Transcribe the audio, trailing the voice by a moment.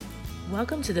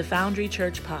Welcome to the Foundry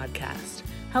Church podcast,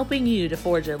 helping you to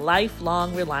forge a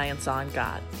lifelong reliance on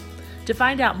God. To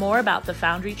find out more about the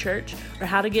Foundry Church or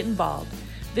how to get involved,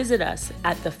 visit us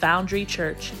at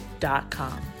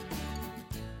thefoundrychurch.com.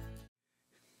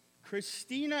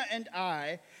 Christina and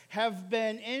I have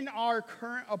been in our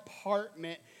current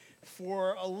apartment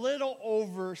for a little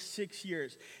over 6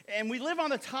 years. And we live on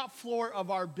the top floor of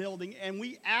our building, and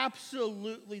we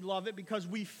absolutely love it because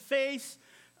we face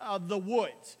the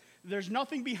woods. There's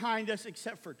nothing behind us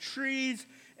except for trees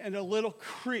and a little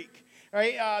creek.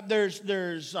 Right? There's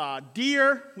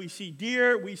deer. We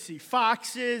see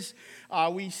foxes.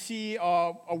 We see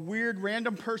a weird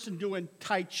random person doing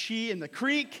Tai Chi in the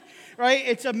creek. Right?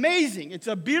 It's amazing. It's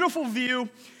a beautiful view.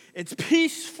 It's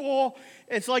peaceful.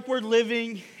 It's like we're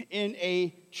living in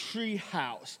a tree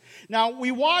house. Now,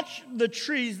 we watch the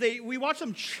trees. We watch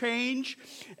them change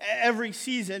every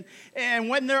season. And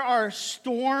when there are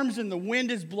storms and the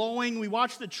wind is blowing, we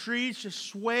watch the trees just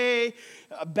sway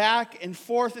back and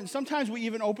forth. And sometimes we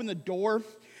even open the door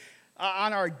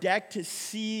on our deck to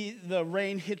see the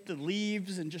rain hit the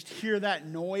leaves and just hear that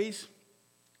noise.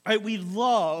 Right? We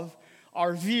love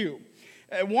our view.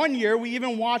 One year, we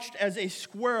even watched as a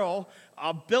squirrel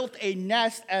built a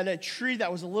nest at a tree that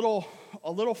was a little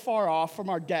far off from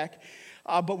our deck,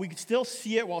 but we could still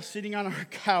see it while sitting on our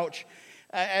couch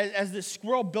as the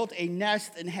squirrel built a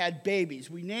nest and had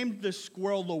babies. We named the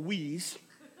squirrel Louise,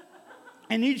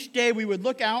 and each day we would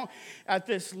look out at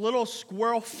this little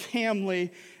squirrel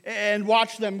family and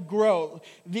watch them grow.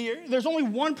 There's only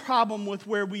one problem with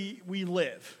where we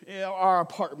live, our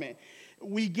apartment.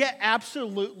 We get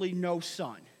absolutely no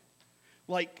sun.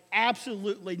 Like,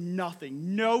 absolutely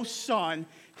nothing. No sun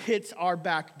hits our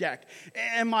back deck.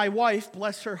 And my wife,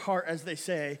 bless her heart, as they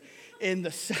say in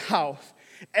the South,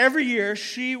 every year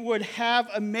she would have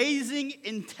amazing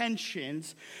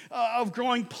intentions of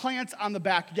growing plants on the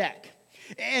back deck.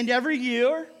 And every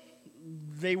year,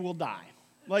 they will die.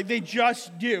 Like, they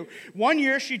just do. One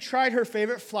year, she tried her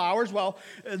favorite flowers. Well,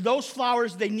 those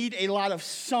flowers, they need a lot of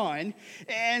sun.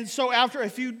 And so after a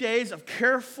few days of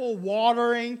careful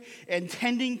watering and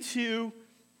tending to,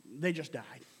 they just died.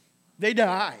 They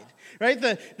died. Right?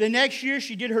 The next year,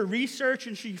 she did her research,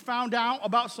 and she found out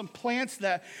about some plants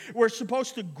that were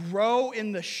supposed to grow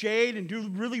in the shade and do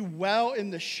really well in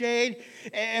the shade.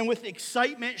 And with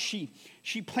excitement, she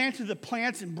planted the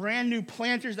plants in brand new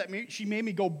planters that she made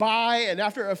me go buy. And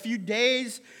after a few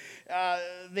days,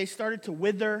 they started to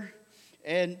wither.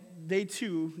 And they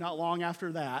too, not long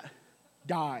after that,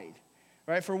 died.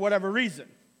 Right? For whatever reason.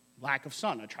 Lack of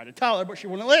sun. I tried to tell her, but she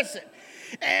wouldn't listen.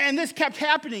 And this kept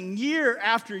happening year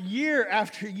after year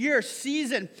after year,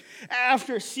 season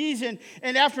after season.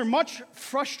 And after much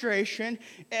frustration,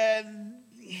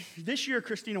 this year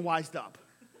Christina wised up.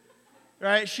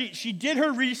 Right? She did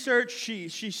her research. She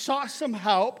sought some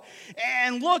help.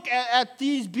 And look at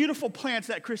these beautiful plants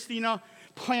that Christina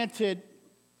planted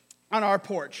on our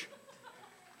porch.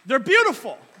 They're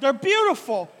beautiful. They're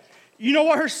beautiful. You know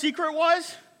what her secret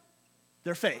was?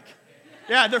 They're fake.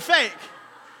 Yeah, they're fake.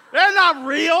 They're not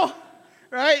real,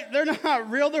 right? They're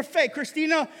not real. They're fake.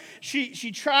 Christina,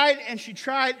 she tried and she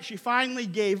tried. She finally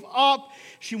gave up.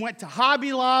 She went to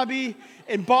Hobby Lobby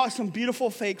and bought some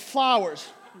beautiful fake flowers.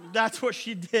 That's what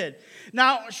she did.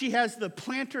 Now she has the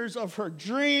planters of her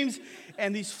dreams,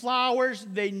 and these flowers,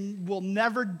 they will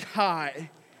never die.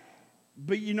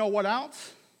 But you know what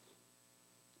else?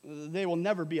 They will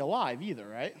never be alive either,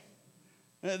 right?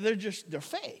 They're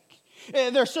fake.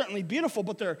 They're certainly beautiful,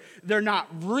 but they're not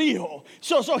real.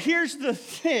 So here's the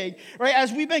thing, right?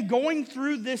 As we've been going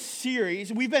through this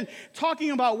series, we've been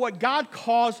talking about what God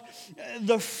calls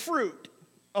the fruit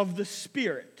of the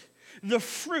Spirit. The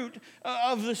fruit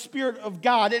of the Spirit of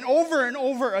God. And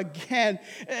over again,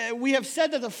 we have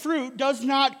said that the fruit does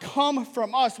not come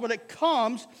from us, but it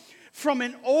comes from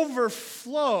an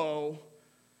overflow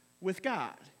with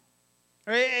God.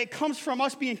 It comes from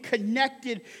us being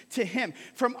connected to Him,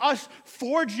 from us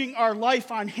forging our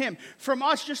life on Him, from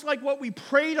us, just like what we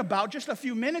prayed about just a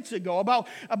few minutes ago,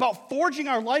 about forging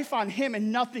our life on Him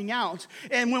and nothing else.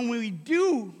 And when we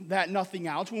do that nothing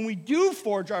else, when we do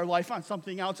forge our life on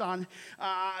something else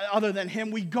other than Him,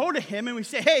 we go to Him and we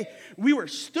say, hey, we were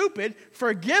stupid,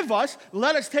 forgive us,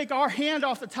 let us take our hand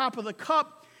off the top of the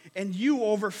cup, and you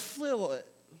overfill it,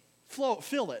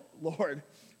 fill it, Lord.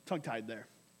 Tongue-tied there.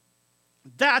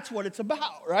 That's what it's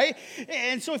about, right?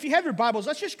 And so if you have your Bibles,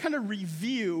 let's just kind of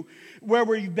review where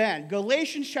we've been.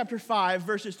 Galatians chapter 5,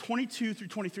 verses 22 through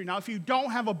 23. Now, if you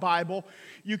don't have a Bible,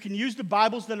 you can use the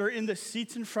Bibles that are in the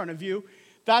seats in front of you.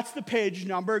 That's the page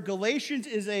number. Galatians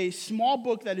is a small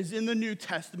book that is in the New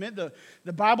Testament.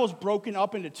 The Bible's broken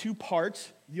up into two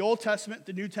parts, the Old Testament,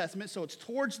 the New Testament, so it's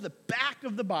towards the back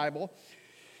of the Bible.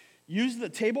 Use the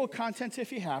table of contents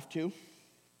if you have to.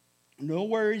 No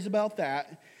worries about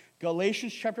that.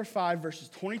 Galatians chapter 5, verses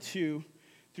 22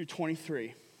 through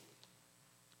 23.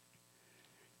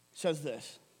 Says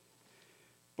this,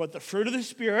 but the fruit of the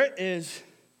Spirit is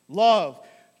love,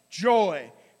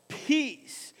 joy,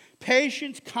 peace,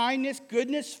 patience, kindness,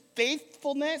 goodness,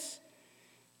 faithfulness,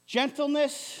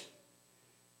 gentleness,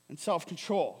 and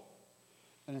self-control.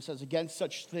 And it says, against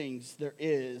such things there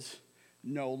is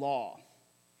no law.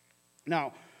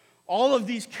 Now, all of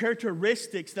these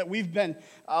characteristics that we've been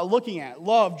looking at,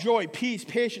 love, joy, peace,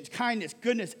 patience, kindness,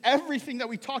 goodness, everything that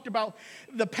we talked about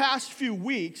the past few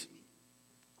weeks,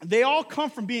 they all come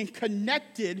from being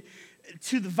connected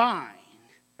to the vine.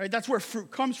 Right? That's where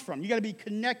fruit comes from. You got to be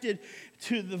connected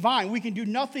to the vine. We can do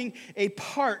nothing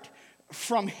apart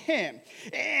from him.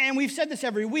 And we've said this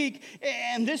every week,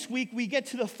 and this week we get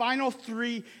to the final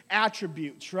three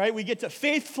attributes, right? We get to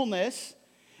faithfulness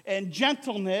and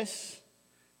gentleness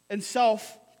and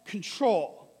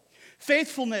self-control.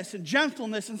 Faithfulness and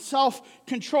gentleness and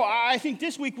self-control. I think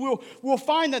this week we'll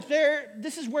find that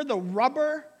this is where the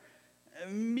rubber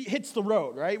hits the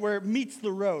road, right? Where it meets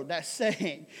the road, that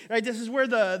saying. Right? This is where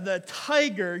the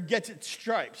tiger gets its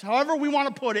stripes. However we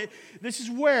want to put it, this is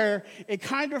where it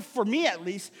kind of, for me at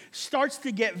least, starts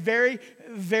to get very,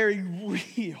 very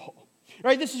real.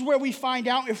 Right? This is where we find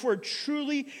out if we're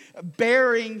truly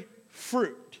bearing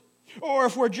fruit. Or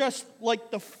if we're just like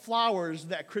the flowers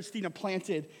that Christina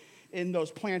planted in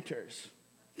those planters.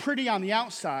 Pretty on the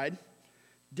outside,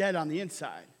 dead on the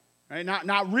inside. Right?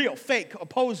 Not real, fake, a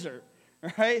poser.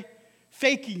 Right?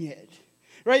 Faking it.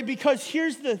 Right? Because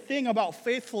here's the thing about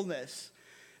faithfulness,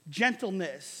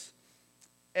 gentleness,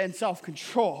 and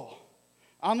self-control.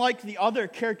 Unlike the other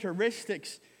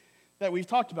characteristics that we've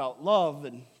talked about, love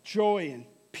and joy and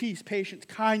peace, patience,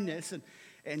 kindness,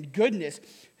 and goodness,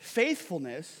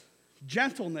 faithfulness,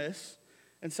 gentleness,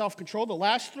 and self-control, the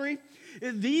last three,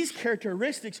 these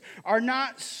characteristics are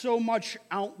not so much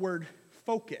outward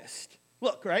focused.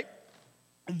 Look, right?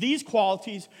 These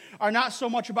qualities are not so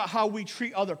much about how we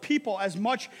treat other people as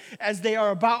much as they are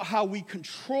about how we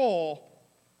control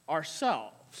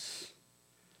ourselves.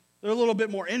 They're a little bit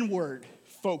more inward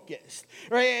focused,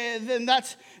 right? And then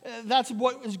that's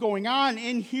what is going on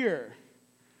in here,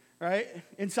 right?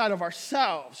 Inside of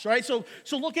ourselves, right? So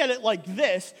look at it like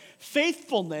this.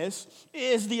 Faithfulness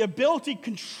is the ability to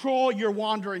control your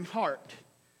wandering heart.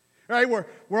 Right?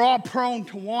 We're all prone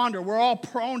to wander. We're all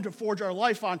prone to forge our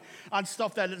life on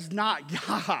stuff that is not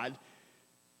God.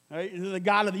 Right? The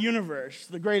God of the universe,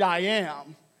 the great I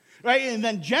am. Right? And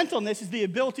then gentleness is the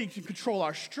ability to control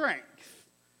our strength.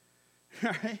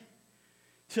 Right?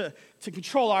 To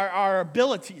control our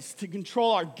abilities, to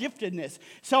control our giftedness.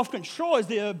 Self-control is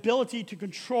the ability to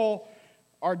control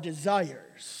our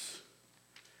desires.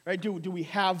 Right? Do we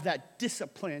have that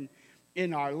discipline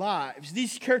in our lives?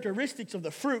 These characteristics of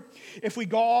the fruit, if we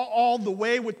go all the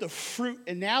way with the fruit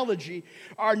analogy,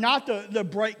 are not the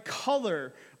bright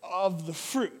color of the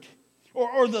fruit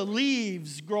or the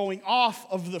leaves growing off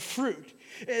of the fruit.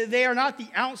 They are not the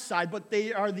outside, but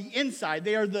they are the inside.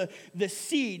 They are the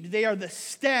seed. They are the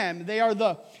stem. They are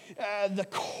the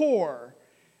core.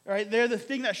 Right? They're the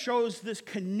thing that shows this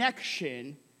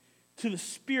connection to the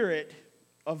Spirit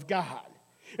of God.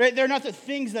 Right? They're not the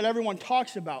things that everyone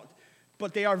talks about,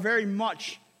 but they are very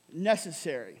much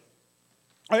necessary.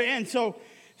 And so,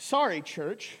 sorry,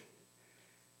 church,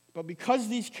 but because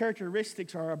these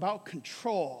characteristics are about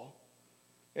control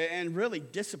and really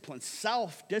discipline,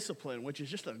 self-discipline, which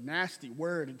is just a nasty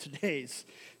word in today's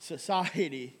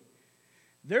society,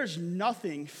 there's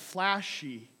nothing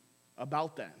flashy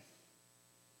about them.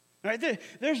 Right?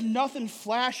 There's nothing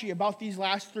flashy about these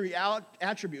last three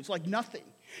attributes, like nothing.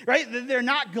 Right? They're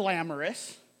not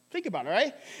glamorous. Think about it,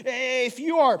 right? If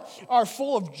you are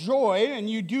full of joy and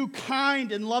you do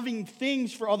kind and loving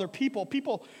things for other people,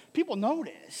 people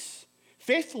notice.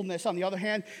 Faithfulness, on the other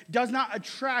hand, does not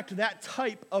attract that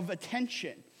type of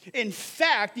attention. In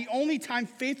fact, the only time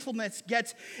faithfulness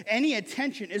gets any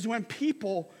attention is when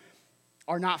people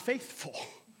are not faithful,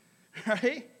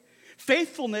 right?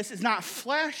 Faithfulness is not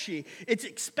flashy, it's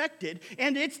expected,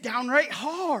 and it's downright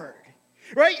hard,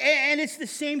 right? And it's the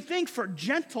same thing for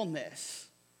gentleness.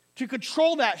 To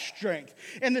control that strength.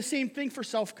 And the same thing for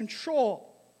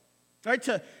self-control. Right?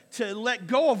 To let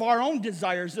go of our own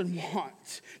desires and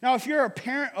wants. Now, if you're a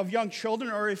parent of young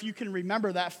children, or if you can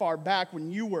remember that far back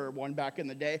when you were one back in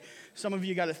the day, some of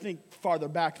you got to think farther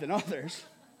back than others.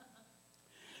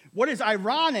 What is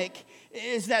ironic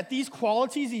is that these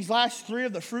qualities, these last three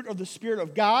of the fruit of the Spirit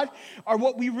of God, are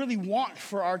what we really want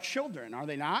for our children, are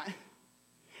they not?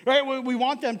 right? We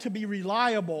want them to be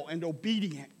reliable and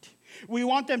obedient. We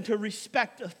want them to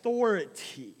respect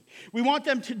authority. We want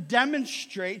them to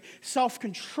demonstrate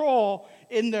self-control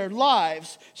in their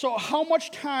lives. So how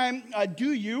much time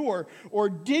do you or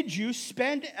did you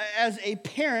spend as a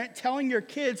parent telling your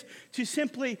kids to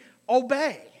simply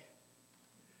obey?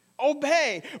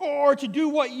 Obey, or to do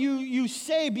what you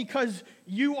say because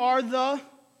you're the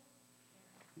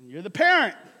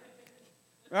parent,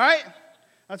 right?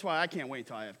 That's why I can't wait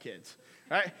till I have kids,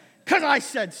 right? Because I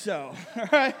said so,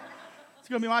 right? It's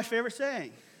going to be my favorite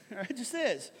saying, right? It just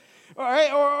is. All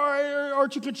right, or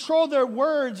to control their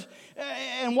words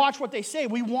and watch what they say.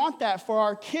 We want that for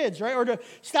our kids, right? Or to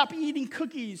stop eating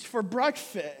cookies for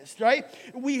breakfast, right?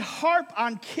 We harp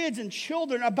on kids and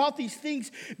children about these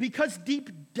things because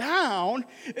deep down,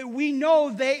 we know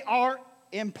they are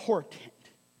important,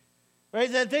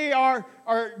 right? That they are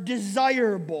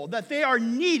desirable, that they are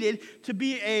needed to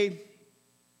be a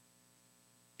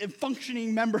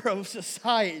functioning member of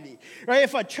society, right?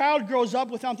 If a child grows up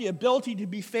without the ability to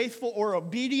be faithful or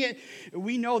obedient,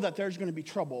 we know that there's going to be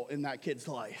trouble in that kid's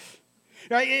life,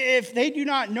 right? If they do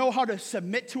not know how to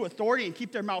submit to authority and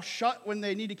keep their mouth shut when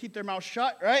they need to keep their mouth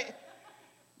shut, right?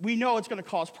 We know it's going to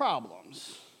cause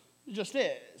problems. It just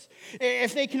is.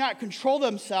 If they cannot control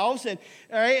themselves and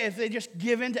right, if they just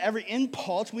give in to every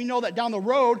impulse, we know that down the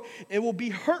road it will be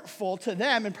hurtful to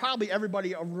them and probably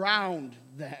everybody around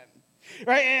them.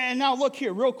 Right, and now look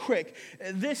here, real quick.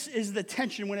 This is the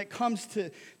tension when it comes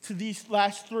to these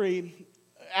last three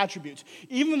attributes.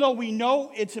 Even though we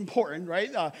know it's important,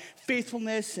 right?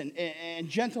 Faithfulness and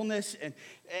gentleness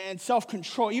and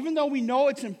self-control. Even though we know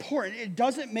it's important, it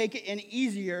doesn't make it any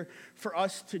easier for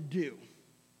us to do.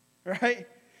 Right?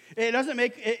 It doesn't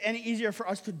make it any easier for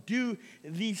us to do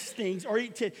these things or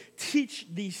to teach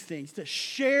these things, to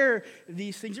share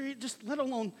these things, or just let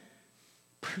alone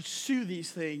pursue these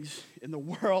things in the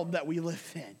world that we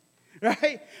live in,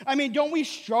 right? I mean, don't we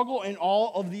struggle in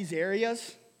all of these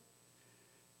areas?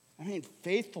 I mean,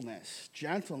 faithfulness,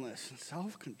 gentleness, and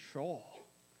self-control.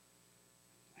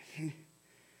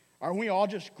 Aren't we all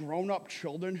just grown-up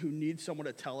children who need someone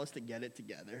to tell us to get it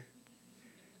together?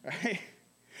 Right?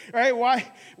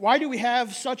 Right? Why do we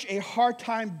have such a hard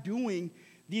time doing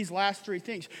these last three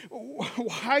things?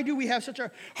 Why do we have such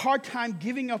a hard time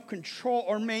giving up control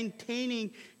or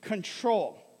maintaining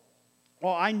control?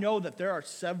 Well, I know that there are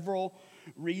several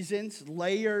reasons,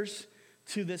 layers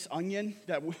to this onion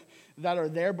that are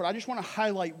there, but I just want to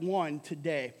highlight one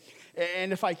today.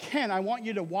 And if I can, I want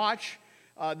you to watch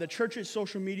the church's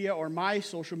social media or my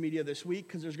social media this week,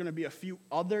 because there's going to be a few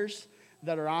others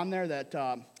that are on there that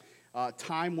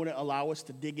time wouldn't allow us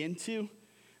to dig into.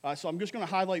 So I'm just going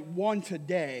to highlight one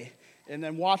today and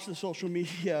then watch the social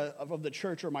media of the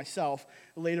church or myself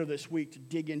later this week to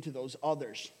dig into those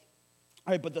others.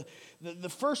 All right, but the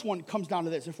first one comes down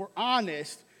to this. If we're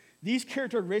honest, these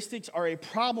characteristics are a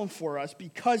problem for us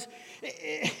because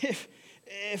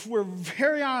if we're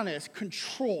very honest,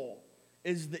 control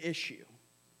is the issue.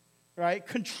 Right?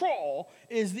 Control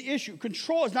is the issue.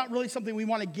 Control is not really something we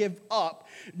want to give up,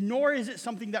 nor is it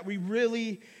something that we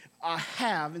really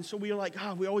have. And so we are like,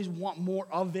 we always want more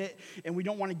of it, and we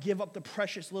don't want to give up the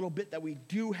precious little bit that we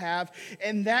do have.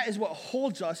 And that is what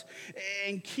holds us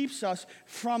and keeps us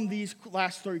from these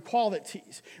last three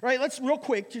qualities. Right? Let's real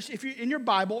quick, just if you're in your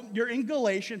Bible, you're in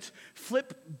Galatians,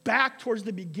 flip back towards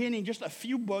the beginning, just a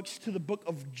few books to the book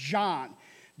of John.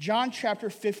 John chapter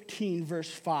 15,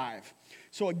 verse 5.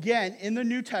 So again, in the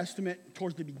New Testament,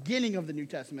 towards the beginning of the New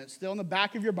Testament, still in the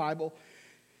back of your Bible,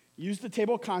 use the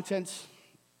table of contents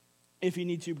if you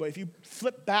need to. But if you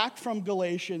flip back from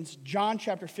Galatians, John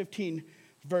chapter 15,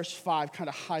 verse 5 kind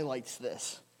of highlights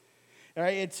this. All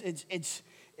right,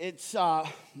 it's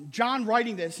John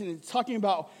writing this, and it's talking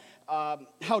about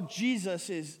how Jesus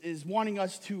is wanting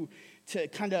us to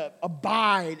kind of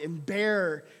abide and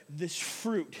bear this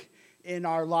fruit in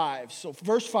our lives. So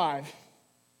verse 5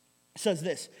 says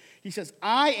this. He says,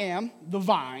 I am the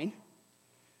vine,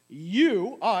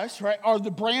 you, us, right, are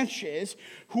the branches.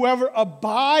 Whoever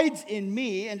abides in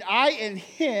me and I in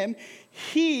him,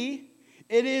 he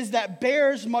it is that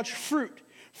bears much fruit.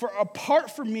 For apart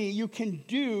from me, you can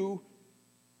do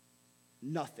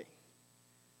nothing.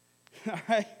 All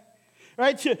right?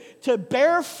 Right? To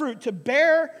bear fruit, to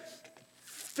bear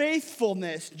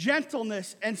faithfulness,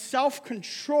 gentleness, and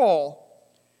self-control,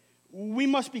 we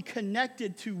must be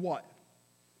connected to what?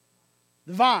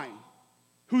 The vine.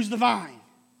 Who's the vine?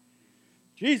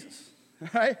 Jesus,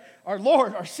 right? Our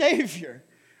Lord, our Savior,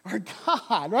 our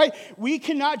God, right? We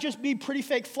cannot just be pretty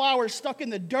fake flowers stuck in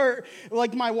the dirt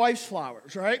like my wife's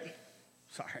flowers, right?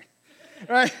 Sorry,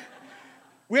 right?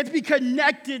 We have to be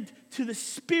connected to the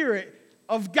Spirit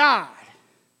of God.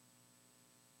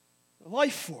 The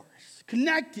life force,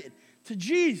 connected to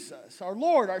Jesus, our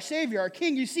Lord, our Savior, our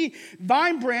King. You see,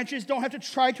 vine branches don't have to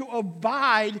try to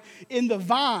abide in the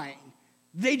vine.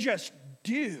 They just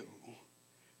do.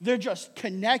 They're just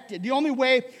connected. The only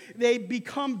way they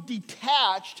become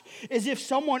detached is if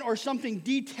someone or something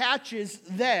detaches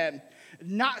them.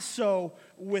 Not so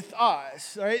with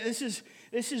us. Right? This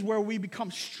is where we become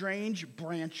strange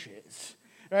branches.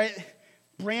 Right?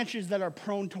 Branches that are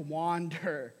prone to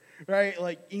wander. Right?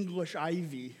 Like English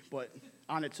ivy, but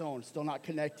on its own, still not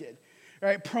connected.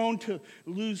 Right? Prone to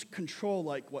lose control,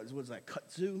 like what was that?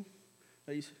 Kudzu?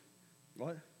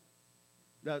 What?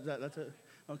 That's it.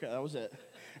 Okay, that was it.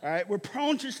 All right, we're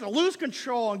prone just to lose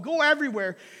control and go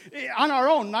everywhere on our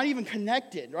own, not even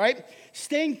connected, right?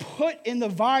 Staying put in the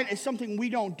vine is something we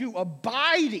don't do.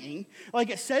 Abiding, like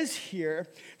it says here,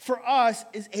 for us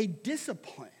is a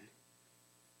discipline.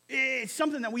 It's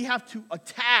something that we have to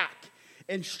attack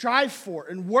and strive for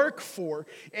and work for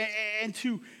and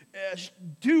to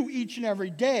do each and every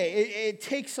day. It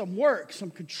takes some work,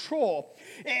 some control.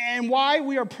 And why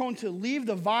we are prone to leave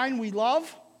the vine we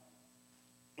love?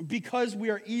 Because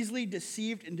we are easily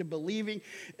deceived into believing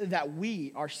that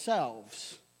we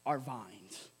ourselves are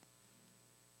vines,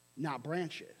 not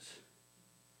branches.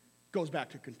 Goes back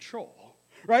to control,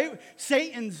 right?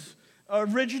 Satan's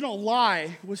original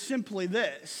lie was simply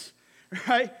this,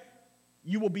 right?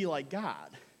 You will be like God.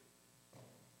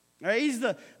 Right? He's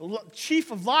the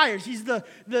chief of liars. He's the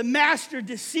master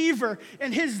deceiver,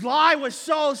 and his lie was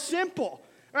so simple.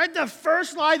 Right? The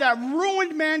first lie that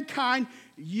ruined mankind,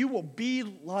 you will be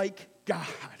like God.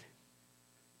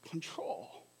 Control.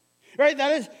 Right?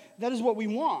 That is what we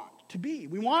want to be.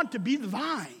 We want to be the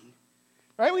vine.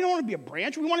 Right? We don't want to be a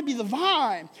branch. We want to be the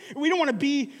vine. We don't want to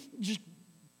be just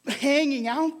hanging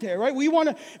out there. Right? We want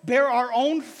to bear our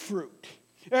own fruit.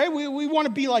 Right? We want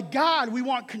to be like God. We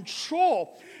want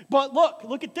control. But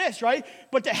look at this, right?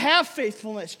 But to have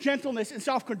faithfulness, gentleness, and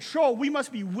self-control, we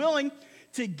must be willing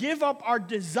to give up our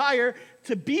desire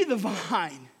to be the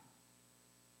vine.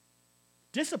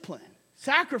 Discipline,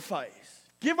 sacrifice.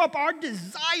 Give up our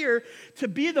desire to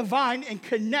be the vine and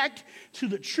connect to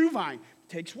the true vine. It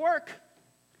takes work.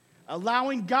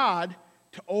 Allowing God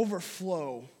to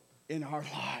overflow in our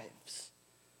lives.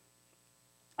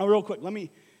 Now, real quick, let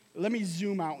me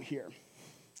zoom out here.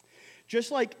 Just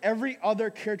like every other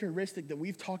characteristic that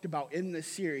we've talked about in this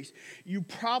series, you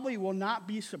probably will not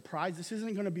be surprised. This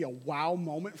isn't going to be a wow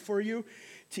moment for you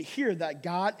to hear that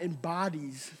God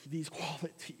embodies these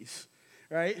qualities,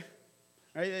 right?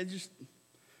 It's just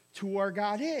who our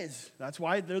God is. That's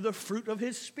why they're the fruit of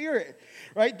his Spirit,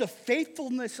 right? The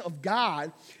faithfulness of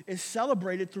God is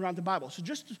celebrated throughout the Bible. So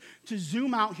just to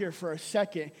zoom out here for a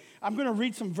second, I'm going to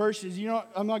read some verses. You know,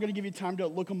 I'm not going to give you time to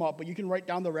look them up, but you can write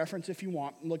down the reference if you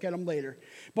want and look at them later.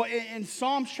 But in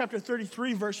Psalms chapter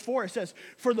 33, verse 4, it says,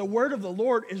 "For the word of the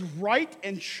Lord is right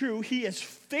and true. He is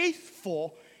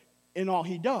faithful in all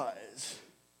he does."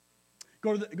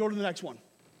 Go to the next one.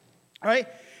 All right?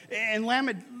 And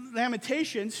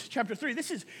Lamentations chapter 3,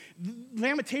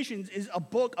 Lamentations is a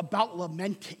book about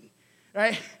lamenting,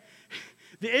 right?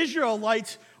 The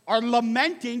Israelites are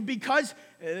lamenting because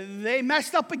they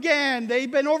messed up again. They've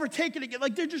been overtaken again.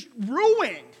 Like, they're just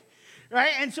ruined,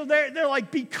 right? And so they're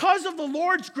like, because of the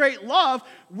Lord's great love,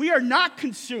 we are not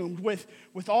consumed with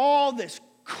all this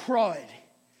crud,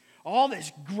 all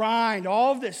this grind,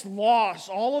 all of this loss,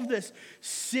 all of this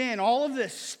sin, all of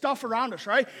this stuff around us,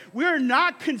 right? We're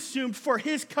not consumed, for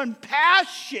his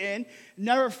compassion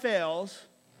never fails.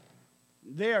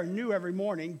 They are new every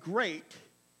morning. Great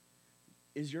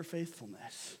is your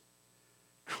faithfulness.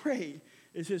 Great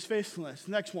is his faithfulness.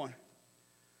 Next one.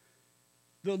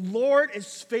 The Lord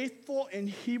is faithful, and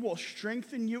he will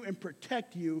strengthen you and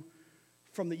protect you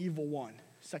from the evil one.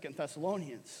 2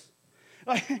 Thessalonians.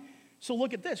 So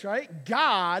look at this, right?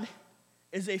 God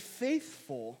is a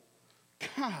faithful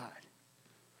God.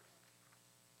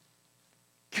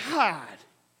 God.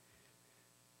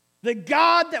 The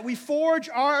God that we forge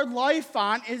our life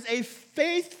on is a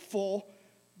faithful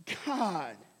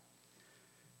God.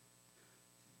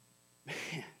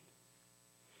 Man,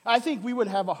 I think we would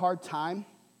have a hard time.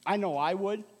 I know I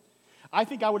would. I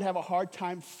think I would have a hard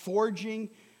time forging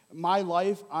my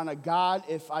life on a God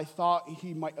if I thought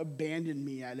he might abandon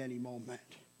me at any moment,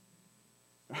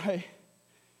 right?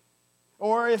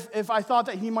 Or if I thought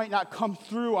that he might not come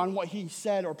through on what he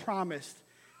said or promised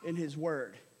in his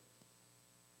word,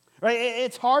 right?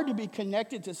 It's hard to be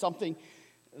connected to something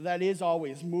that is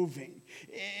always moving.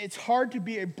 It's hard to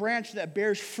be a branch that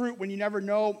bears fruit when you never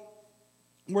know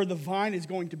where the vine is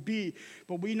going to be,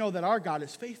 but we know that our God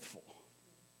is faithful.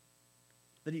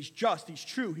 that he's just, he's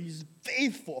true, he's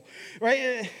faithful,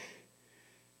 right?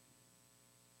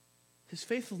 His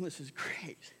faithfulness is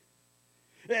great.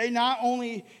 And not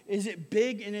only is it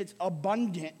big in its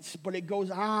abundance, but it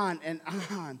goes on and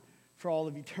on for all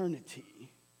of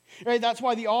eternity. Right? That's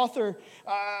why the author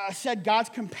said God's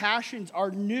compassions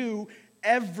are new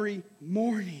every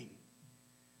morning.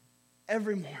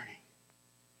 Every morning.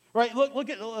 Right? Look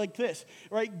at it like this.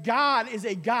 Right? God is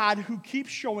a God who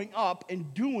keeps showing up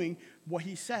and doing what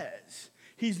he says.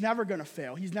 He's never going to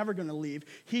fail. He's never going to leave.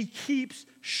 He keeps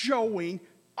showing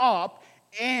up,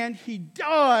 and he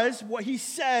does what he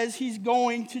says he's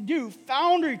going to do.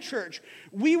 Foundry Church,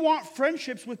 we want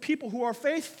friendships with people who are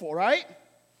faithful, right?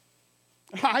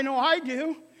 I know I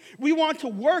do. We want to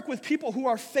work with people who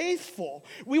are faithful.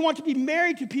 We want to be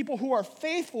married to people who are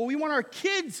faithful. We want our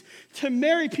kids to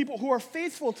marry people who are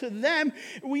faithful to them.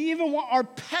 We even want our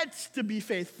pets to be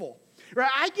faithful. Right?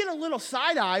 I get a little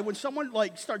side eye when someone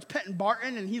like starts petting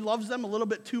Barton and he loves them a little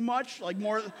bit too much, like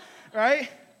more, right?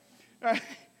 Right?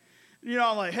 You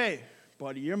know, I'm like, hey,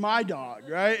 buddy, you're my dog,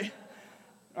 right?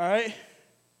 All right?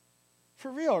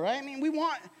 For real, right? I mean, we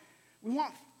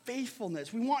want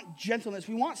faithfulness. We want gentleness.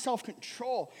 We want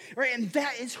self-control, right? And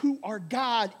that is who our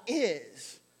God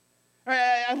is.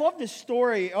 Right? I love this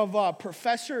story of a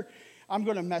professor. I'm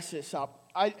going to mess this up.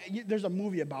 There's a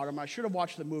movie about him. I should have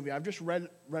watched the movie. I've just read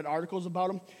articles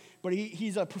about him. But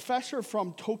he's a professor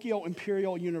from Tokyo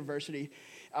Imperial University.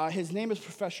 His name is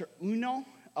Professor Uno,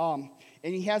 and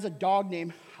he has a dog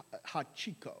named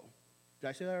Hachiko. Did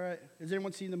I say that right? Has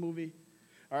anyone seen the movie?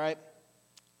 All right.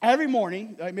 Every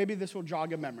morning, maybe this will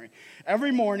jog a memory.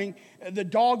 Every morning, the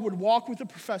dog would walk with the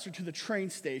professor to the train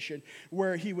station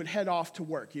where he would head off to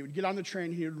work. He would get on the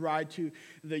train, he would ride to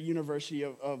the University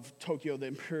of Tokyo, the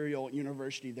Imperial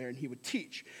University there, and he would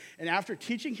teach. And after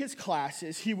teaching his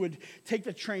classes, he would take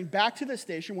the train back to the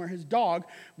station where his dog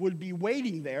would be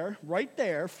waiting there, right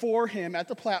there, for him at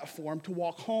the platform to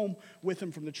walk home with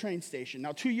him from the train station.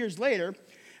 Now, 2 years later,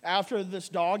 after this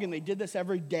dog, and they did this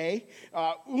every day,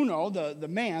 Uno, the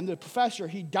man, the professor,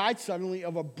 he died suddenly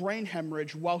of a brain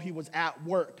hemorrhage while he was at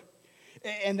work.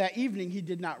 And that evening, he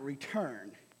did not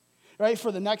return. Right?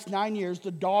 For the next 9 years,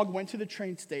 the dog went to the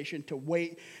train station to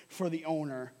wait for the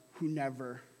owner who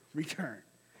never returned.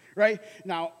 Right?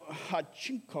 Now,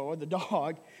 Hachinko, the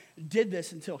dog, did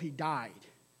this until he died.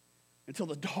 Until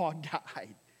the dog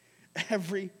died.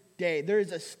 Every day. There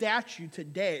is a statue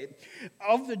today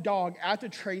of the dog at the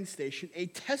train station, a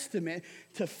testament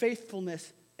to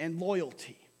faithfulness and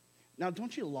loyalty. Now,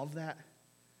 don't you love that?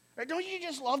 Right? Don't you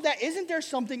just love that? Isn't there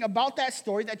something about that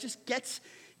story that just gets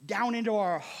down into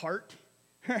our heart?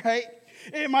 Right?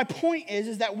 And my point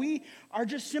is that we are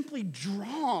just simply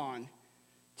drawn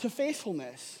to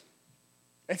faithfulness.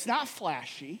 It's not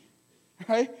flashy,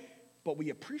 right? But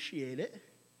we appreciate it,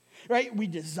 right? We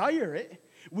desire it.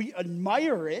 We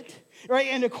admire it, right?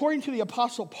 And according to the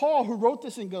Apostle Paul, who wrote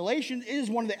this in Galatians, it is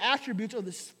one of the attributes of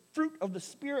the fruit of the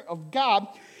Spirit of God.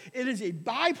 It is a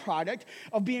byproduct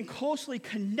of being closely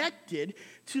connected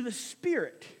to the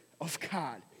Spirit of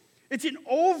God. It's an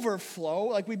overflow,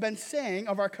 like we've been saying,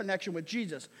 of our connection with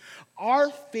Jesus. Our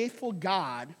faithful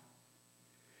God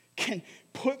can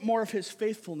put more of his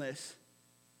faithfulness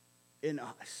in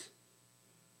us.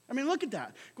 I mean, look at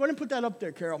that. Go ahead and put that up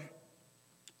there, Carol.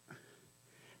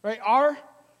 Right? Our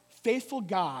faithful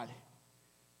God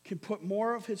can put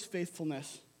more of his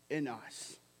faithfulness in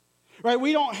us. Right?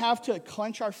 We don't have to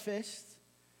clench our fists.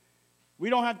 We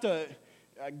don't have to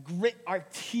grit our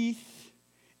teeth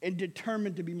and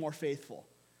determine to be more faithful.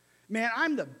 Man,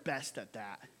 I'm the best at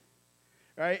that.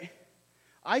 Right?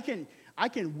 I can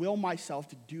will myself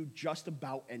to do just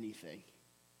about anything.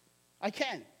 I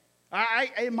can.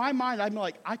 In my mind, I'm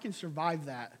like, I can survive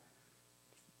that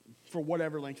for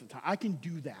whatever length of time. I can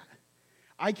do that.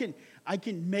 I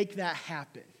can make that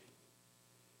happen.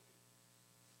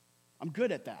 I'm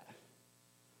good at that.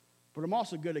 But I'm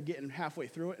also good at getting halfway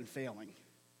through it and failing.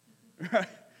 Right?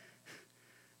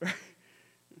 Right?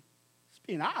 Just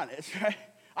being honest, right?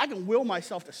 I can will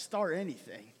myself to start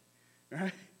anything.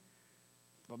 Right?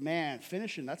 But man,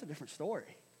 finishing, that's a different story.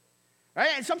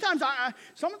 Right? And sometimes I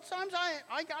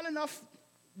got enough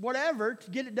whatever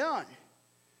to get it done.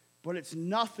 But it's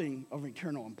nothing of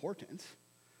eternal importance.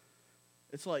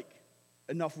 It's like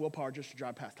enough willpower just to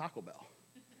drive past Taco Bell.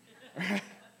 Right?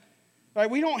 Right?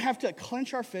 We don't have to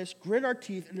clench our fists, grit our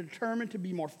teeth, and determine to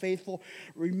be more faithful.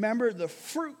 Remember, the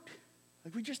fruit,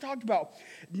 like we just talked about,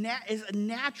 is a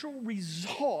natural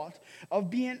result of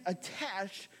being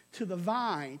attached to the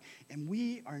vine. And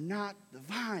we are not the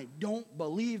vine. Don't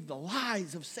believe the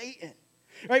lies of Satan.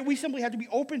 right? We simply have to be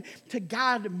open to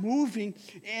God moving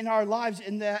in our lives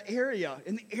in that area,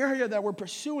 in the area that we're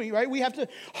pursuing, right? We have to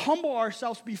humble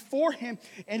ourselves before him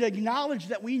and acknowledge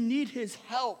that we need his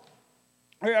help.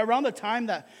 Right, around the time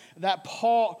that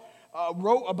Paul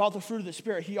wrote about the fruit of the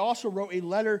Spirit, he also wrote a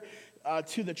letter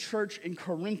to the church in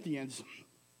Corinthians.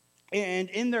 And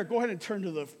in there, go ahead and turn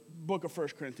to the book of 1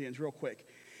 Corinthians real quick.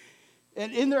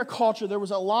 And in their culture, there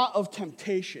was a lot of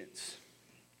temptations.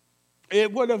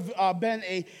 It would have been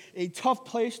a tough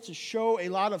place to show a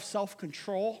lot of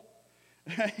self-control.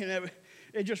 And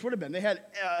it just would have been. They had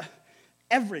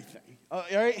everything,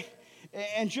 right?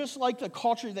 And just like the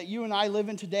culture that you and I live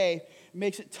in today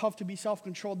makes it tough to be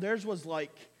self-controlled, theirs was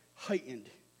like heightened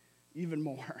even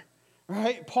more,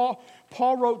 right?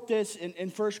 Paul wrote this in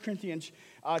 1 Corinthians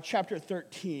chapter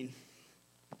 13.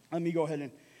 Let me go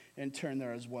ahead and turn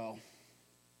there as well.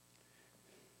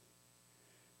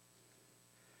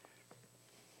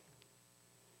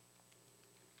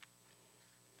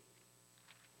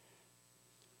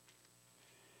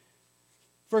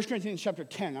 First Corinthians chapter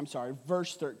 10,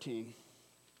 verse 13.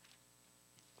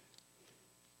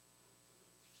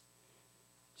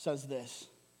 Says this: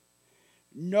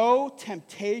 no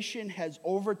temptation has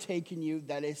overtaken you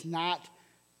that is not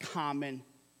common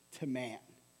to man.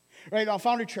 Right, now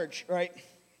Foundry Church, right?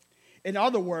 In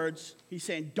other words, he's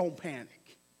saying don't panic.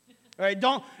 Right?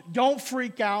 Don't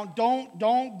freak out. Don't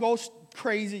go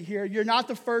crazy here. You're not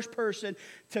the first person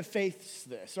to face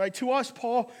this. Right? To us,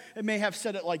 Paul may have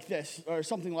said it like this, or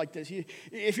something like this.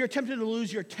 If you're tempted to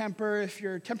lose your temper, if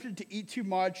you're tempted to eat too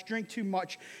much, drink too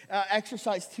much,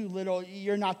 exercise too little,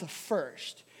 you're not the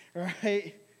first.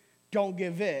 Right? Don't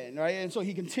give in. Right? And so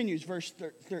he continues, verse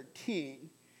 13.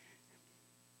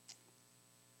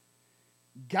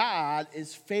 God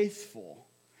is faithful,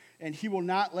 and he will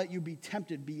not let you be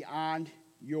tempted beyond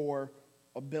your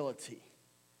ability.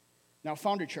 Now,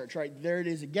 Foundry Church, right, there it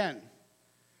is again.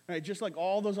 Right, just like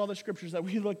all those other scriptures that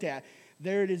we looked at,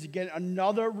 there it is again,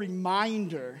 another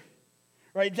reminder,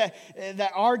 right,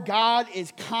 that our God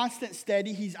is constant,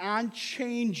 steady, he's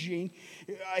unchanging,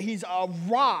 he's a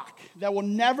rock that will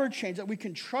never change, that we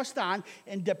can trust on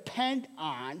and depend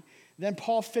on. Then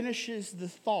Paul finishes the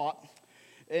thought,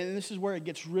 and this is where it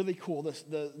gets really cool,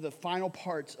 the final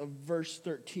parts of verse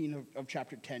 13 of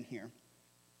chapter 10 here.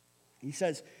 He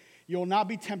says, you will not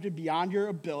be tempted beyond your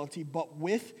ability, but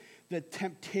with the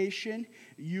temptation,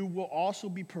 you will also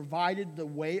be provided the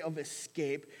way of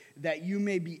escape, that you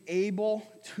may be able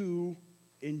to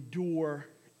endure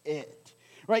it.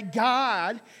 Right?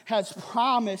 God has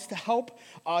promised to help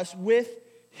us with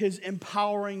his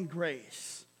empowering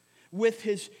grace, with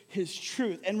his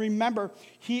truth. And remember,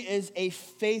 he is a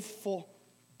faithful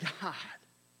God.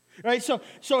 Right? So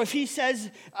if he says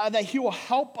that he will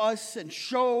help us and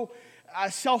show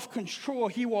self-control,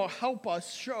 he will help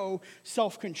us show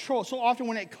self-control. So often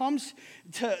when it comes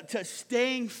to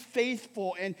staying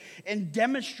faithful and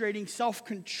demonstrating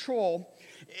self-control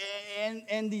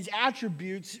and these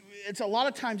attributes, it's a lot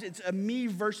of times it's a me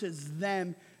versus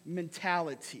them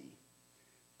mentality.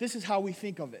 This is how we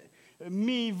think of it.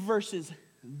 Me versus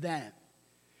them.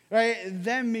 Right?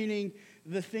 Them meaning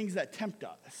the things that tempt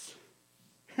us.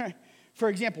 For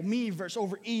example, me versus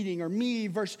overeating, or me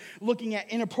versus looking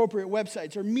at inappropriate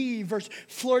websites, or me versus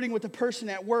flirting with the person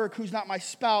at work who's not my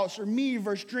spouse, or me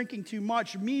versus drinking too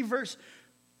much, me versus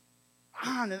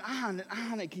on and on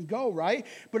and on it can go, right?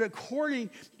 But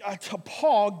according to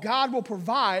Paul, God will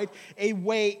provide a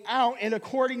way out. And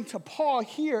according to Paul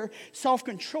here,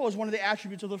 self-control is one of the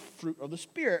attributes of the fruit of the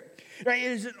Spirit. Right?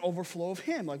 It is an overflow of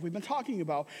him, like we've been talking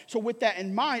about. So with that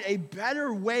in mind, a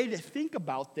better way to think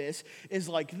about this is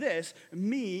like this: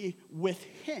 me with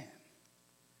him.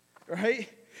 Right?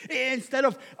 Instead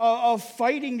of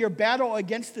fighting your battle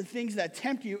against the things that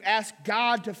tempt you, ask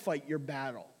God to fight your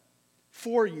battle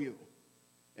for you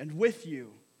and with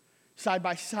you, side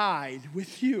by side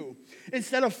with you.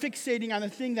 Instead of fixating on the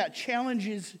thing that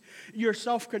challenges your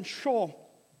self-control,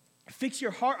 fix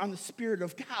your heart on the Spirit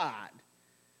of God.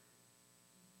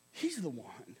 He's the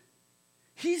one.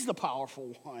 He's the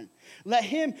powerful one. Let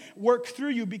him work through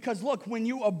you, because look, when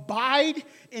you abide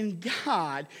in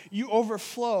God, you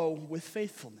overflow with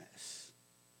faithfulness.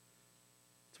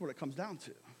 That's what it comes down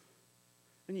to.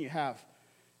 Then you have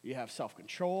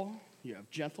self-control, you have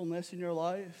gentleness in your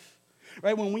life.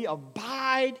 Right? When we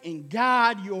abide in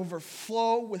God, you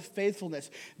overflow with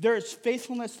faithfulness. There is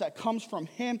faithfulness that comes from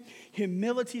him,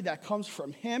 humility that comes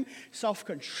from him,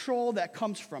 self-control that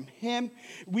comes from him.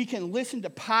 We can listen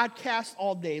to podcasts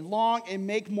all day long and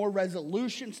make more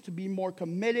resolutions to be more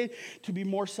committed, to be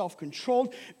more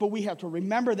self-controlled. But we have to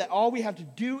remember that all we have to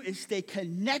do is stay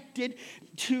connected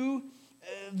to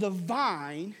the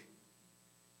vine,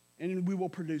 and we will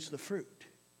produce the fruit.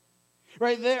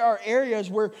 Right? There are areas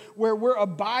where we're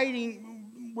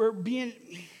abiding, we're being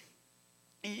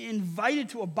invited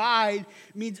to abide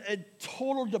means a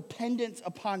total dependence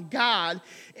upon God,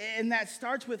 and that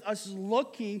starts with us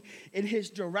looking in his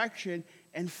direction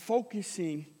and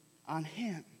focusing on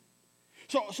him.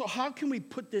 So how can we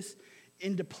put this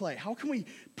into play? How can we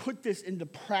put this into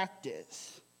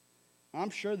practice? I'm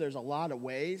sure there's a lot of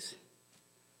ways,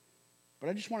 but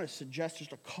I just want to suggest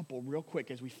just a couple real quick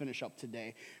as we finish up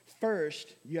today.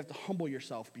 First, you have to humble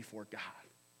yourself before God.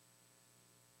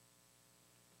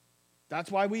 That's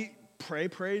why we pray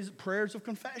prayers of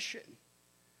confession.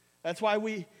 That's why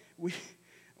we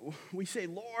say,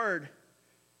 Lord,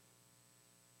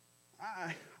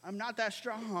 I'm not that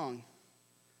strong.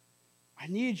 I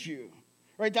need you.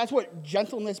 Right? That's what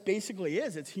gentleness basically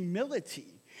is. It's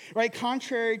humility. Right?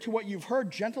 Contrary to what you've heard,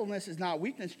 gentleness is not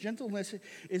weakness. Gentleness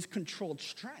is controlled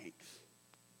strength.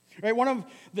 Right? One of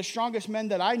the strongest men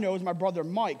that I know is my brother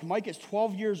Mike. Mike is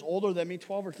 12 years older than me,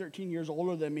 12 or 13 years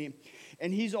older than me.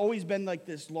 And he's always been like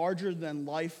this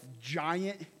larger-than-life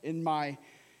giant in my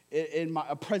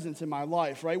presence in my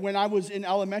life. Right? When I was in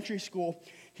elementary school,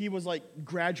 he was like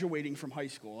graduating from high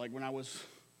school, like when I was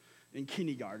in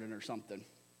kindergarten or something.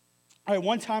 All right,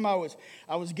 one time I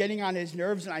was getting on his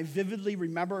nerves, and I vividly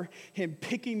remember him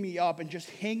picking me up and just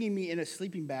hanging me in a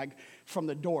sleeping bag from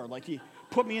the door. Like he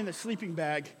put me in the sleeping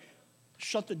bag,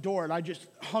 shut the door, and I just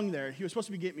hung there. He was supposed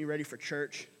to be getting me ready for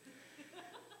church.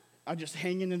 I just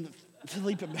hanging in the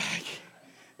sleeping bag.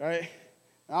 All right.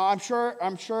 Now I'm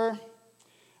sure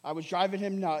I was driving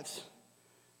him nuts,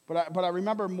 but I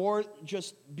remember more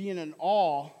just being in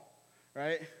awe,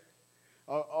 right,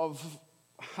 of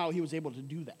how he was able to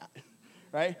do that.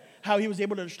 Right? How he was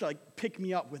able to just like pick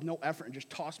me up with no effort and just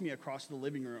toss me across the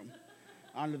living room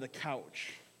onto the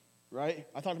couch. Right?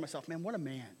 I thought to myself, man, what a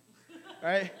man.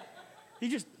 Right?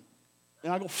 And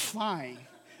I go flying.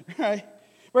 Right?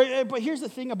 But here's the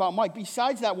thing about Mike.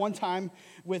 Besides that one time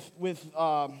with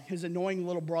his annoying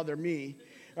little brother, me,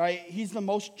 right? He's the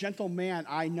most gentle man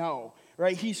I know.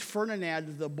 Right? He's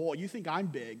Ferdinand the bull. You think I'm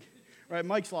big. Right?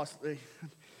 Mike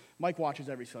watches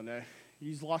every Sunday.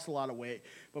 He's lost a lot of weight,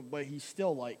 but he's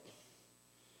still like,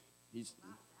 he's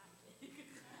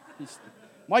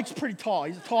Mike's pretty tall.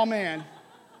 He's a tall man.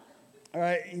 All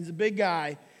right, he's a big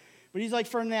guy, but he's like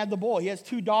Ferdinand the Bull. He has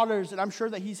 2 daughters, and I'm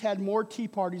sure that he's had more tea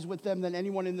parties with them than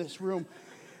anyone in this room,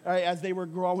 right, as they were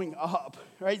growing up.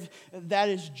 Right, that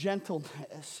is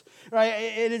gentleness. Right,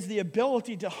 it is the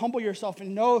ability to humble yourself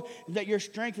and know that your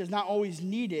strength is not always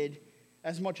needed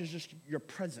as much as just your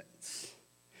presence.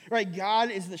 Right,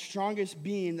 God is the strongest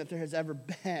being that there has ever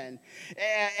been.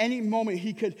 At any moment,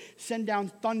 he could send down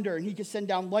thunder, and he could send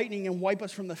down lightning and wipe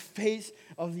us from the face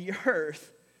of the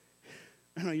earth.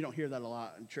 I know you don't hear that a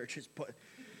lot in churches, but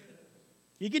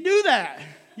he could do that.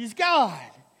 He's God.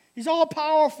 He's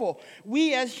all-powerful.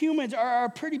 We as humans are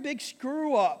pretty big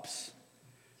screw-ups.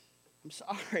 I'm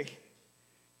sorry,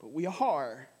 but we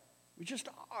are. We just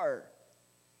are.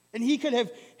 And he could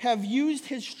have used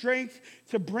his strength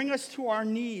to bring us to our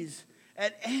knees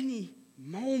at any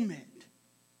moment.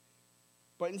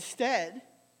 But instead,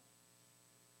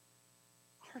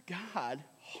 our God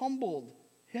humbled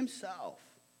himself.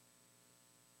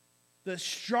 The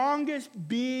strongest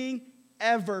being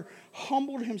ever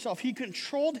humbled himself. He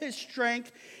controlled his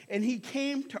strength, and he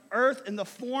came to earth in the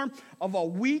form of a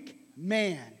weak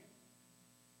man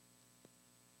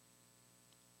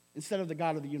instead of the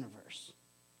God of the universe,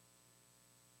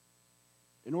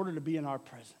 in order to be in our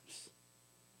presence.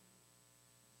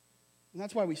 And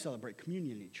that's why we celebrate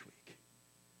communion each week.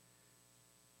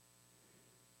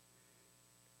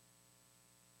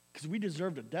 Because we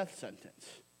deserved a death sentence.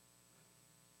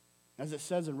 As it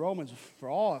says in Romans, for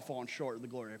all have fallen short of the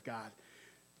glory of God.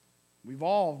 We've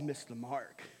all missed the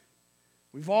mark.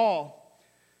 We've all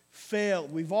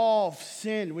failed. We've all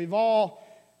sinned. We've all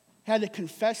had to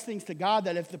confess things to God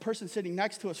that if the person sitting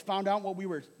next to us found out what we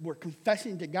were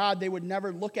confessing to God, they would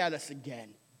never look at us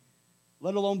again,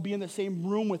 let alone be in the same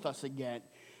room with us again.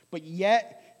 But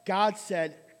yet, God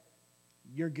said,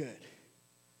 you're good.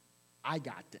 I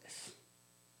got this.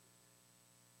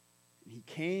 And he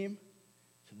came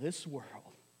to this world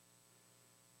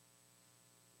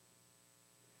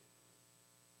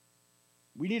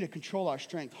we need to control our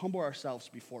strength, humble ourselves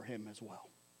before him as well,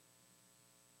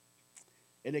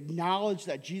 and acknowledge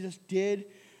that Jesus did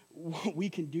what we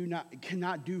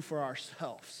cannot do for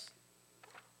ourselves.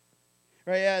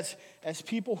 Right? As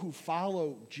people who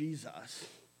follow Jesus,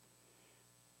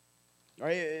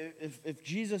 right? If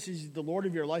Jesus is the Lord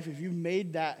of your life, if you've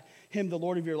made him the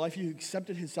Lord of your life, you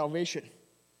accepted his salvation,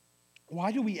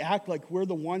 Why do we act like we're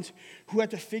the ones who have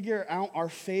to figure out our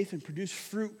faith and produce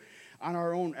fruit on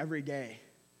our own every day?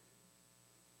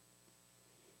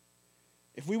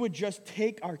 If we would just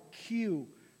take our cue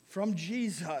from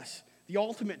Jesus, the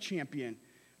ultimate champion,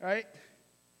 right?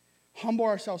 Humble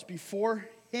ourselves before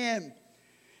him,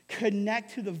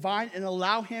 connect to the vine, and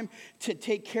allow him to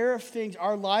take care of things,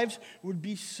 our lives would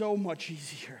be so much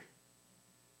easier.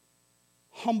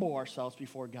 Humble ourselves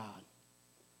before God.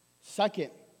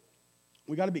 Second,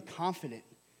 we got to be confident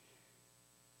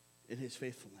in his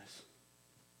faithfulness.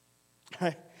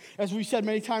 As we said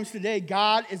many times today,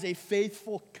 God is a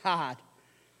faithful God.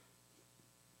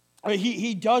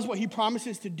 He does what he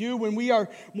promises to do. When we are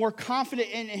more confident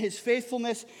in his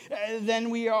faithfulness, then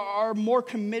we are more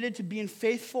committed to being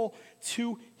faithful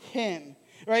to him.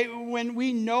 Right? When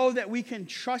we know that we can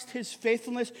trust his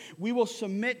faithfulness, we will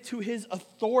submit to his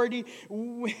authority.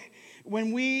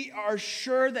 When we are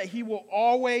sure that he will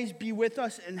always be with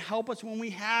us and help us, when we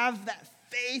have that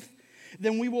faith,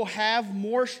 then we will have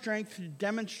more strength to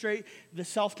demonstrate the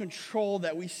self-control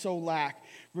that we so lack.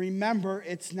 Remember,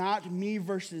 it's not me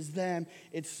versus them.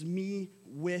 It's me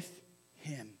with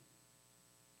him.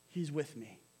 He's with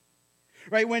me.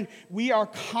 Right? When we are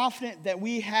confident that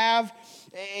we have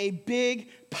a big,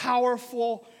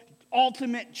 powerful,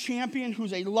 ultimate champion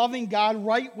who's a loving God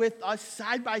right with us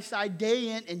side by side, day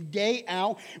in and day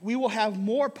out, we will have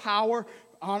more power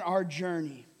on our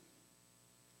journey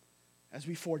as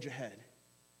we forge ahead,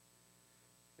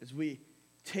 as we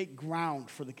take ground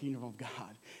for the kingdom of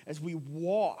God, as we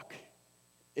walk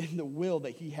in the will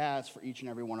that he has for each and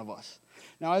every one of us.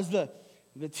 Now, as the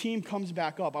team comes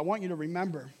back up, I want you to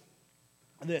remember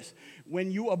this.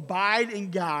 When you abide in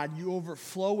God, you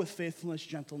overflow with faithfulness,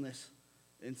 gentleness,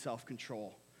 and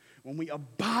self-control. When we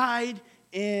abide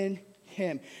in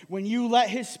him, when you let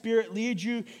his spirit lead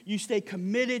you, you stay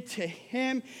committed to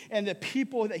him and the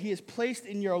people that he has placed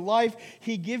in your life.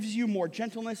 He gives you more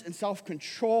gentleness and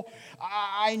self-control.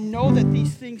 I know that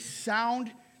these things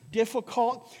sound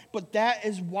difficult, but that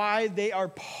is why they are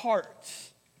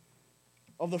parts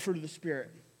of the fruit of the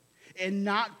Spirit and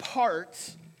not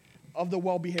parts of the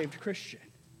well-behaved Christian.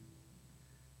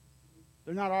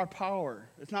 They're not our power.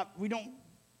 We're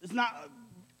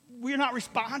not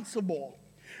responsible.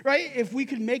 Right? If we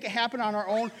could make it happen on our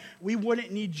own, we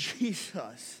wouldn't need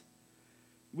Jesus.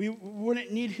 We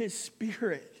wouldn't need his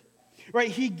Spirit. Right?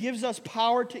 He gives us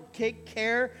power to take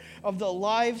care of the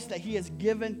lives that he has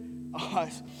given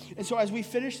us. And so as we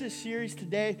finish this series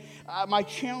today, my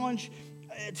challenge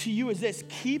to you is this: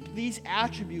 keep these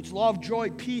attributes, love,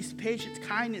 joy, peace, patience,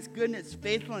 kindness, goodness,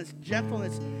 faithfulness,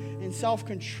 gentleness, and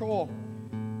self-control.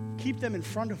 Keep them in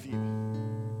front of you.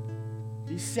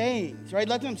 These sayings, right?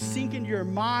 Let them sink into your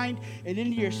mind and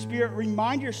into your spirit.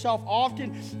 Remind yourself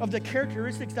often of the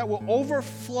characteristics that will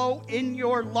overflow in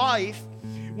your life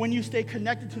when you stay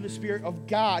connected to the Spirit of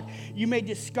God. You may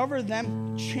discover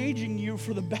them changing you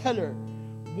for the better,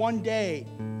 one day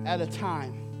at a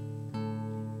time.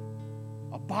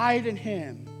 Abide in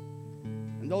him.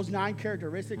 And those 9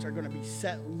 characteristics are going to be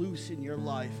set loose in your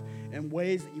life in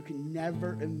ways that you can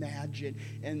never imagine.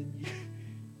 And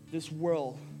this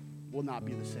world will not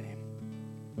be the same.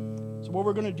 So what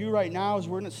we're going to do right now is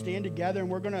we're going to stand together and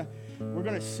we're going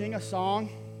to sing a song.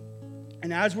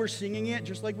 And as we're singing it,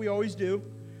 just like we always do,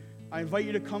 I invite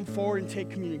you to come forward and take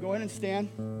communion. Go ahead and stand.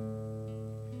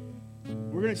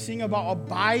 We're going to sing about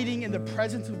abiding in the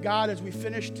presence of God as we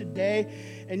finish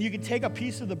today. And you can take a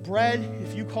piece of the bread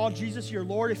if you call Jesus your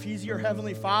Lord, if he's your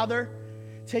heavenly Father.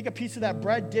 Take a piece of that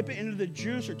bread, dip it into the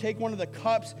juice, or take one of the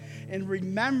cups, and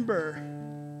remember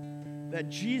that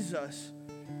Jesus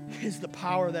is the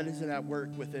power that is at work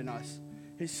within us.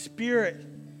 His Spirit,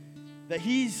 that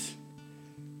he's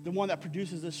the one that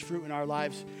produces this fruit in our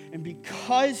lives. And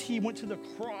because he went to the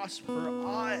cross for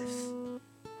us,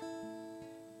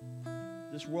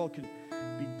 this world can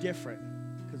be different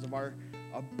because of our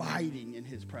abiding in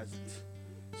his presence.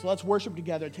 So let's worship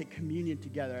together and take communion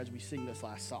together as we sing this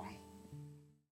last song.